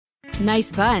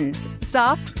Nice buns,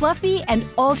 soft, fluffy, and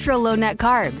ultra-low net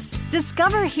carbs.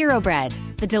 Discover Hero Bread,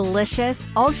 the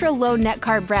delicious, ultra-low net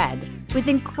carb bread with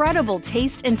incredible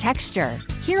taste and texture.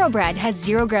 Hero Bread has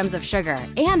 0 grams of sugar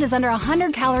and is under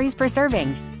 100 calories per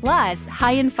serving. Plus,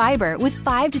 high in fiber with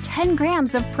 5 to 10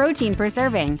 grams of protein per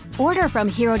serving. Order from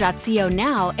hero.co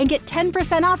now and get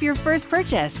 10% off your first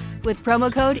purchase with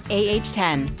promo code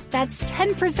AH10. That's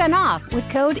 10% off with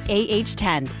code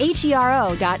AH10.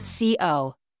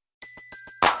 HERO.co.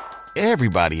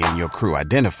 Everybody in your crew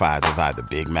identifies as either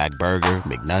Big Mac Burger,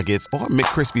 McNuggets, or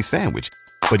McCrispy Sandwich.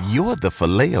 But you're the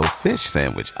Filet-O-Fish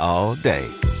Sandwich all day.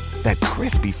 That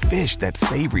crispy fish, that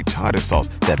savory tartar sauce,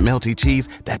 that melty cheese,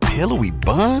 that pillowy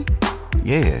bun.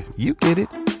 Yeah, you get it.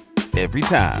 Every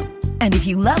time. And if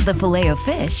you love the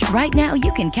Filet-O-Fish, right now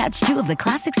you can catch 2 of the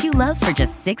classics you love for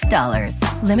just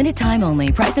 $6. Limited time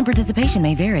only. Price and participation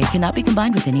may vary. Cannot be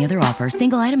combined with any other offer.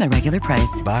 Single item at regular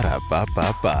price.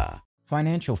 Ba-da-ba-ba-ba.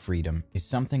 Financial freedom is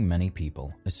something many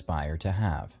people aspire to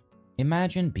have.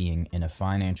 Imagine being in a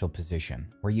financial position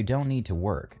where you don't need to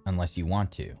work unless you want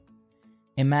to.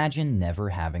 Imagine never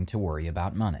having to worry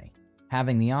about money,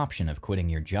 having the option of quitting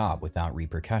your job without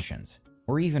repercussions,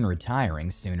 or even retiring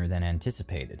sooner than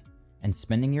anticipated, and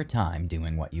spending your time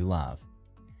doing what you love.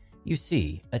 You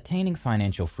see, attaining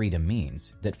financial freedom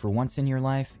means that for once in your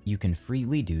life, you can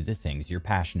freely do the things you're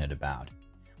passionate about,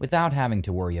 without having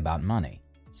to worry about money,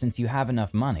 since you have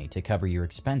enough money to cover your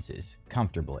expenses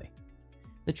comfortably.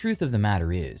 The truth of the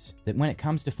matter is that when it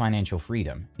comes to financial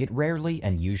freedom, it rarely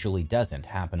and usually doesn't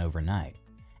happen overnight,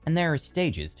 and there are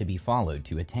stages to be followed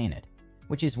to attain it,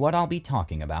 which is what I'll be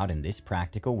talking about in this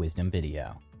practical wisdom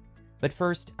video. But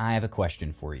first, I have a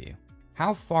question for you.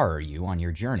 How far are you on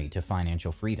your journey to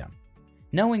financial freedom?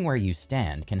 Knowing where you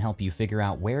stand can help you figure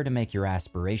out where to make your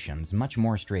aspirations much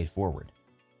more straightforward.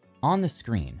 On the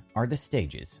screen are the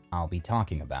stages I'll be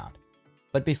talking about.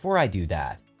 But before I do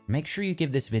that, make sure you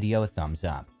give this video a thumbs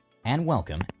up, and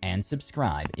welcome and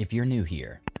subscribe if you're new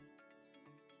here.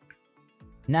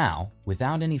 Now,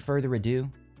 without any further ado,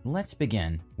 let's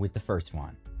begin with the first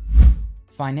one.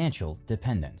 Financial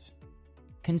dependence.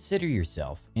 Consider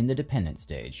yourself in the dependent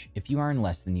stage if you earn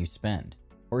less than you spend,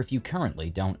 or if you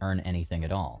currently don't earn anything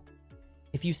at all.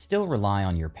 If you still rely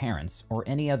on your parents or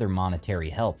any other monetary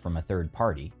help from a third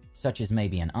party, such as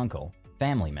maybe an uncle,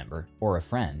 family member, or a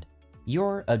friend,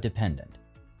 you're a dependent.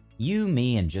 You,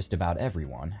 me, and just about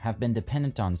everyone have been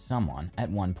dependent on someone at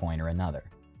one point or another.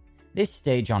 This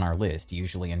stage on our list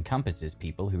usually encompasses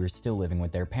people who are still living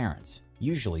with their parents,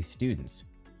 usually students,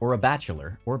 or a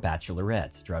bachelor or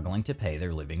bachelorette struggling to pay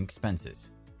their living expenses.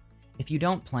 If you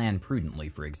don't plan prudently,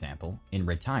 for example, in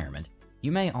retirement,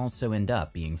 you may also end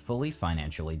up being fully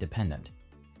financially dependent.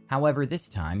 However, this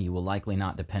time you will likely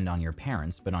not depend on your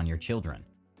parents but on your children.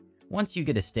 Once you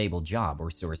get a stable job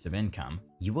or source of income,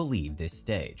 you will leave this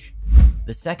stage.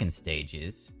 The second stage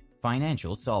is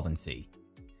financial solvency.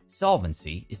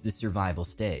 Solvency is the survival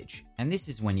stage, and this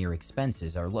is when your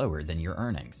expenses are lower than your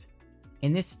earnings.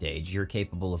 In this stage, you're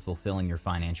capable of fulfilling your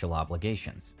financial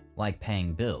obligations, like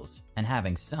paying bills and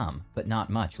having some, but not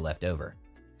much left over.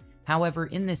 However,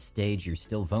 in this stage, you're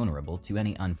still vulnerable to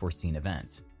any unforeseen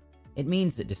events. It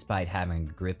means that despite having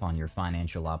a grip on your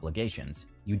financial obligations,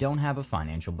 you don't have a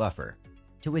financial buffer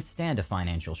to withstand a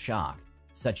financial shock,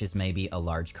 such as maybe a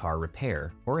large car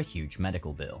repair or a huge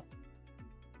medical bill.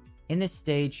 In this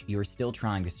stage, you are still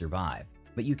trying to survive,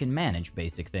 but you can manage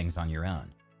basic things on your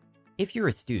own. If you're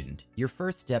a student, your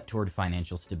first step toward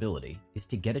financial stability is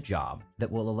to get a job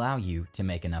that will allow you to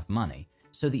make enough money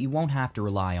so that you won't have to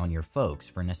rely on your folks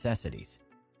for necessities.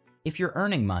 If you're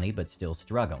earning money but still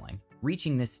struggling,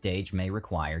 reaching this stage may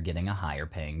require getting a higher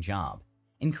paying job,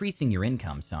 increasing your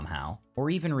income somehow, or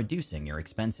even reducing your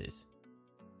expenses.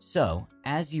 So,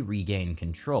 as you regain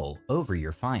control over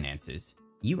your finances,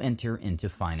 you enter into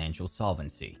financial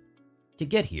solvency. To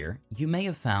get here, you may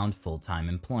have found full-time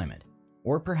employment,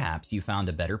 or perhaps you found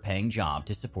a better paying job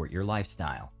to support your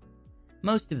lifestyle.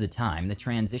 Most of the time, the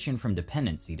transition from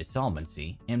dependency to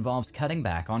solvency involves cutting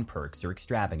back on perks or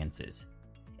extravagances.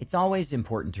 It's always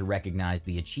important to recognize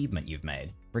the achievement you've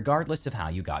made, regardless of how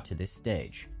you got to this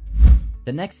stage.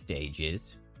 The next stage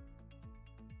is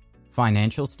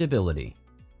financial stability.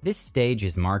 This stage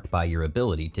is marked by your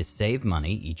ability to save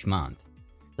money each month.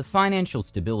 The financial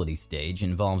stability stage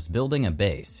involves building a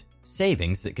base,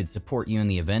 savings that could support you in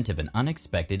the event of an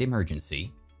unexpected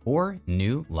emergency or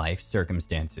new life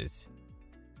circumstances.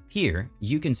 Here,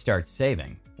 you can start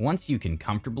saving once you can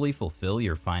comfortably fulfill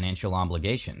your financial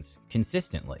obligations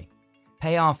consistently,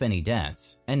 pay off any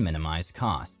debts, and minimize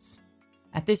costs.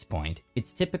 At this point,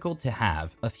 it's typical to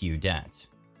have a few debts.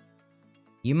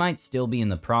 You might still be in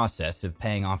the process of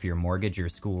paying off your mortgage or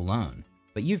school loan,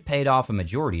 but you've paid off a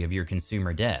majority of your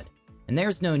consumer debt, and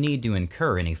there's no need to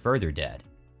incur any further debt.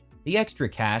 The extra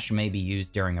cash may be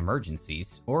used during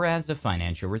emergencies or as a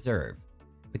financial reserve,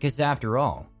 because after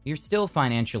all, you're still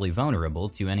financially vulnerable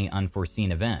to any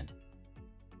unforeseen event.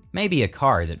 Maybe a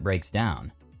car that breaks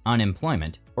down,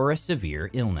 unemployment, or a severe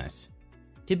illness.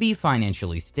 To be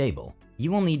financially stable,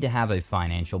 you will need to have a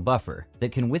financial buffer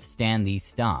that can withstand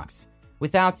these shocks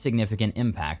without significant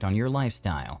impact on your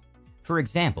lifestyle. For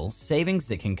example, savings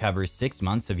that can cover 6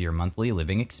 months of your monthly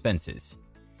living expenses.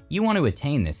 You want to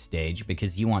attain this stage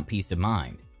because you want peace of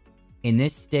mind. In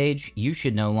this stage, you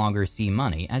should no longer see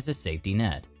money as a safety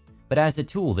net, but as a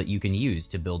tool that you can use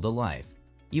to build the life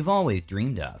you've always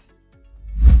dreamed of.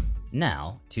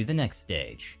 Now, to the next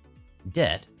stage.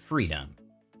 Debt freedom.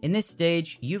 In this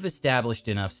stage, you've established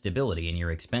enough stability in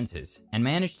your expenses and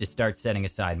managed to start setting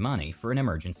aside money for an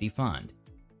emergency fund.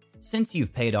 Since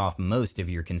you've paid off most of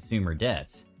your consumer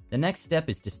debts, the next step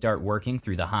is to start working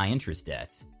through the high-interest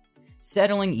debts.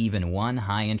 Settling even one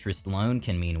high-interest loan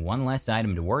can mean one less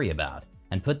item to worry about,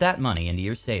 and put that money into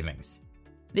your savings.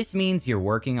 This means you're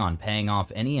working on paying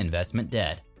off any investment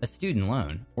debt, a student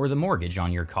loan, or the mortgage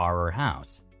on your car or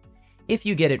house. If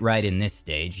you get it right in this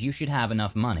stage, you should have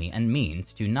enough money and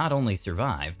means to not only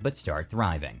survive, but start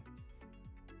thriving.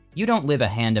 You don't live a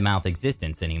hand-to-mouth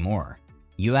existence anymore.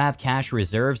 You have cash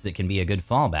reserves that can be a good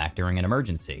fallback during an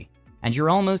emergency, and you're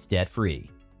almost debt-free.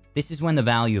 This is when the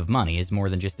value of money is more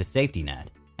than just a safety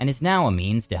net, and is now a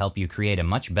means to help you create a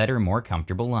much better, more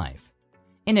comfortable life.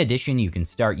 In addition, you can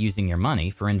start using your money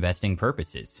for investing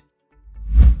purposes.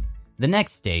 The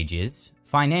next stage is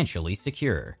financially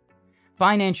secure.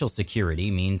 Financial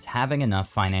security means having enough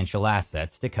financial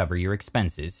assets to cover your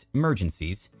expenses,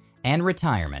 emergencies, and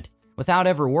retirement without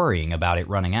ever worrying about it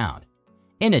running out.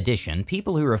 In addition,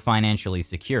 people who are financially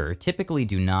secure typically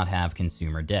do not have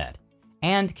consumer debt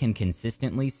and can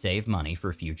consistently save money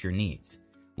for future needs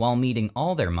while meeting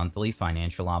all their monthly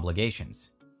financial obligations.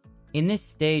 In this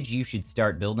stage, you should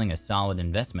start building a solid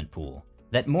investment pool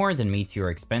that more than meets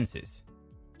your expenses.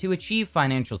 To achieve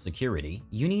financial security,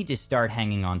 you need to start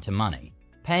hanging on to money,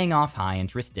 paying off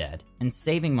high-interest debt, and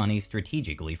saving money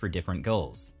strategically for different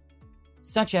goals,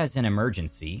 such as an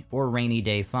emergency or rainy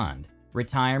day fund,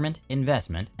 retirement,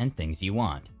 investment, and things you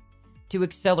want. To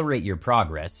accelerate your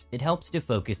progress, it helps to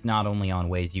focus not only on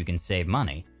ways you can save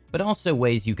money, but also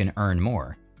ways you can earn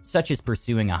more, such as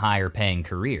pursuing a higher-paying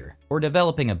career or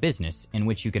developing a business in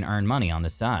which you can earn money on the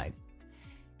side.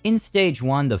 In Stage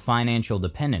 1, the financial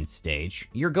dependence stage,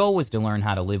 your goal was to learn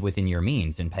how to live within your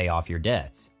means and pay off your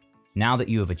debts. Now that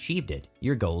you have achieved it,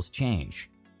 your goals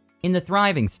change. In the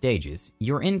thriving stages,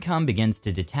 your income begins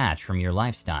to detach from your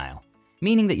lifestyle,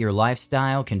 meaning that your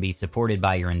lifestyle can be supported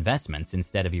by your investments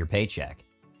instead of your paycheck.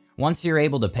 Once you're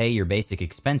able to pay your basic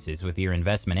expenses with your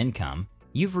investment income,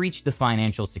 you've reached the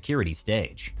financial security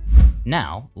stage.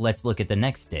 Now, let's look at the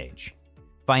next stage.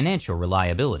 Financial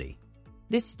reliability.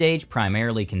 This stage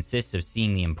primarily consists of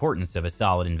seeing the importance of a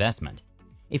solid investment.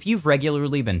 If you've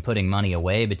regularly been putting money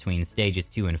away between stages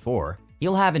 2 and 4,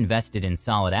 you'll have invested in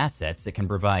solid assets that can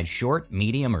provide short,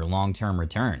 medium, or long-term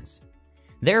returns.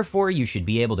 Therefore, you should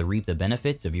be able to reap the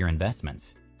benefits of your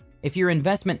investments. If your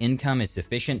investment income is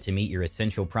sufficient to meet your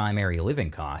essential primary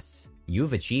living costs,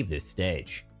 you've achieved this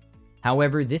stage.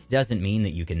 However, this doesn't mean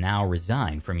that you can now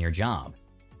resign from your job.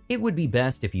 It would be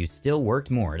best if you still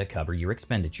worked more to cover your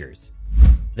expenditures.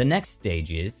 The next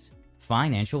stage is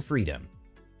financial freedom.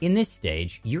 In this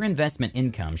stage, your investment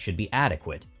income should be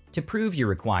adequate to prove your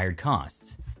required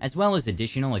costs, as well as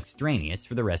additional extraneous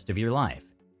for the rest of your life.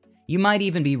 You might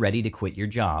even be ready to quit your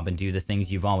job and do the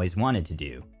things you've always wanted to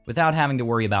do, without having to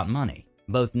worry about money,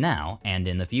 both now and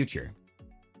in the future.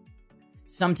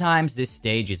 Sometimes this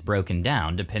stage is broken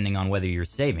down depending on whether your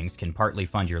savings can partly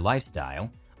fund your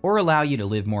lifestyle or allow you to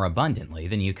live more abundantly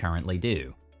than you currently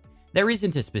do. There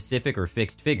isn't a specific or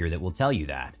fixed figure that will tell you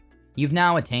that. You've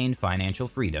now attained financial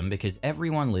freedom because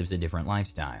everyone lives a different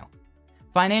lifestyle.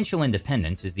 Financial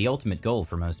independence is the ultimate goal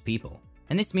for most people,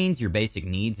 and this means your basic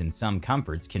needs and some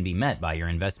comforts can be met by your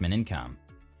investment income.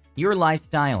 Your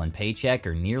lifestyle and paycheck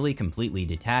are nearly completely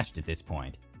detached at this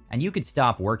point, and you could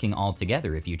stop working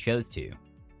altogether if you chose to.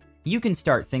 You can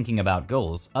start thinking about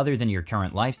goals other than your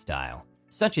current lifestyle,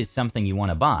 such as something you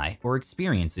want to buy or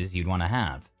experiences you'd want to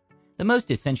have. The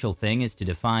most essential thing is to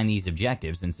define these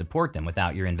objectives and support them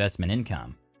without your investment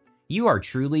income. You are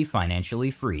truly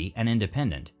financially free and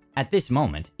independent at this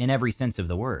moment in every sense of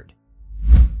the word.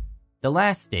 The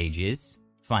last stage is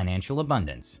financial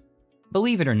abundance.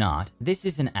 Believe it or not, this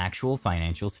is an actual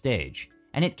financial stage,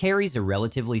 and it carries a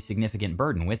relatively significant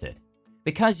burden with it.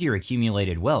 Because your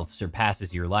accumulated wealth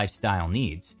surpasses your lifestyle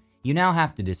needs, you now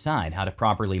have to decide how to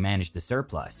properly manage the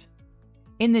surplus.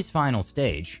 In this final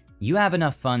stage, you have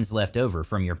enough funds left over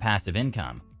from your passive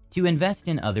income to invest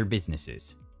in other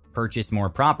businesses, purchase more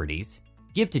properties,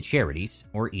 give to charities,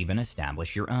 or even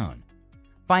establish your own.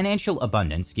 Financial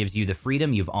abundance gives you the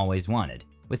freedom you've always wanted,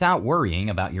 without worrying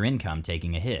about your income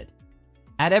taking a hit.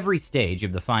 At every stage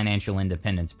of the financial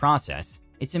independence process,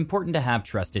 it's important to have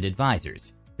trusted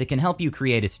advisors that can help you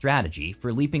create a strategy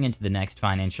for leaping into the next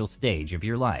financial stage of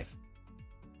your life.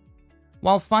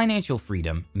 While financial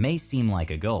freedom may seem like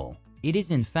a goal, it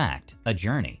is in fact a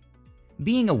journey.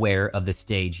 Being aware of the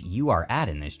stage you are at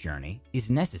in this journey is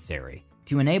necessary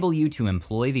to enable you to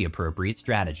employ the appropriate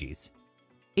strategies.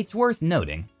 It's worth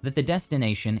noting that the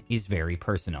destination is very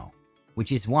personal,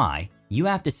 which is why you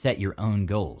have to set your own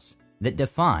goals that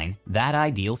define that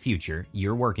ideal future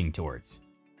you're working towards.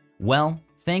 Well,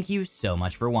 thank you so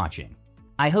much for watching.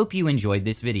 I hope you enjoyed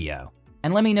this video,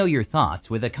 and let me know your thoughts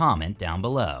with a comment down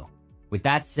below. With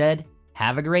that said,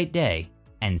 have a great day,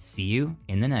 and see you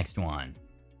in the next one.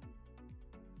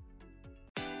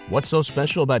 What's so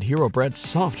special about Hero Bread's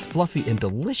soft, fluffy, and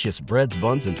delicious breads,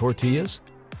 buns, and tortillas?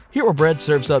 Hero Bread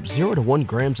serves up 0 to 1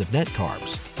 grams of net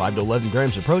carbs, 5 to 11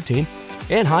 grams of protein,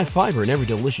 and high fiber in every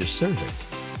delicious serving.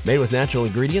 Made with natural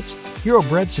ingredients, Hero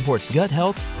Bread supports gut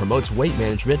health, promotes weight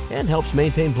management, and helps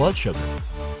maintain blood sugar.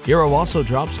 Hero also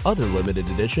drops other limited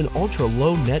edition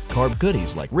ultra-low net carb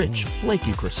goodies like rich,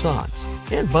 flaky croissants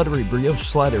and buttery brioche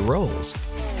slider rolls.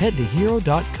 Head to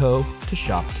hero.co to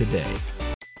shop today.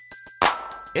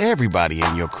 Everybody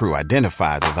in your crew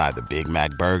identifies as either Big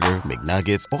Mac Burger,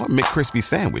 McNuggets, or McCrispy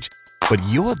Sandwich. But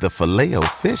you're the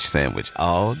Filet-O-Fish Sandwich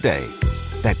all day.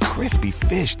 That crispy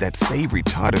fish, that savory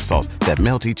tartar sauce, that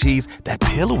melty cheese, that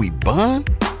pillowy bun.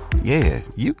 Yeah,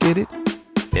 you get it.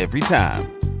 Every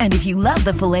time. And if you love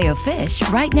the Filet-O-Fish,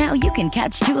 right now you can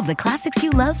catch 2 of the classics you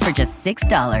love for just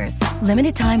 $6.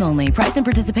 Limited time only. Price and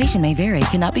participation may vary.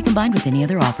 Cannot be combined with any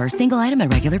other offer. Single item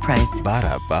at regular price.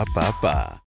 Ba-da-ba-ba-ba.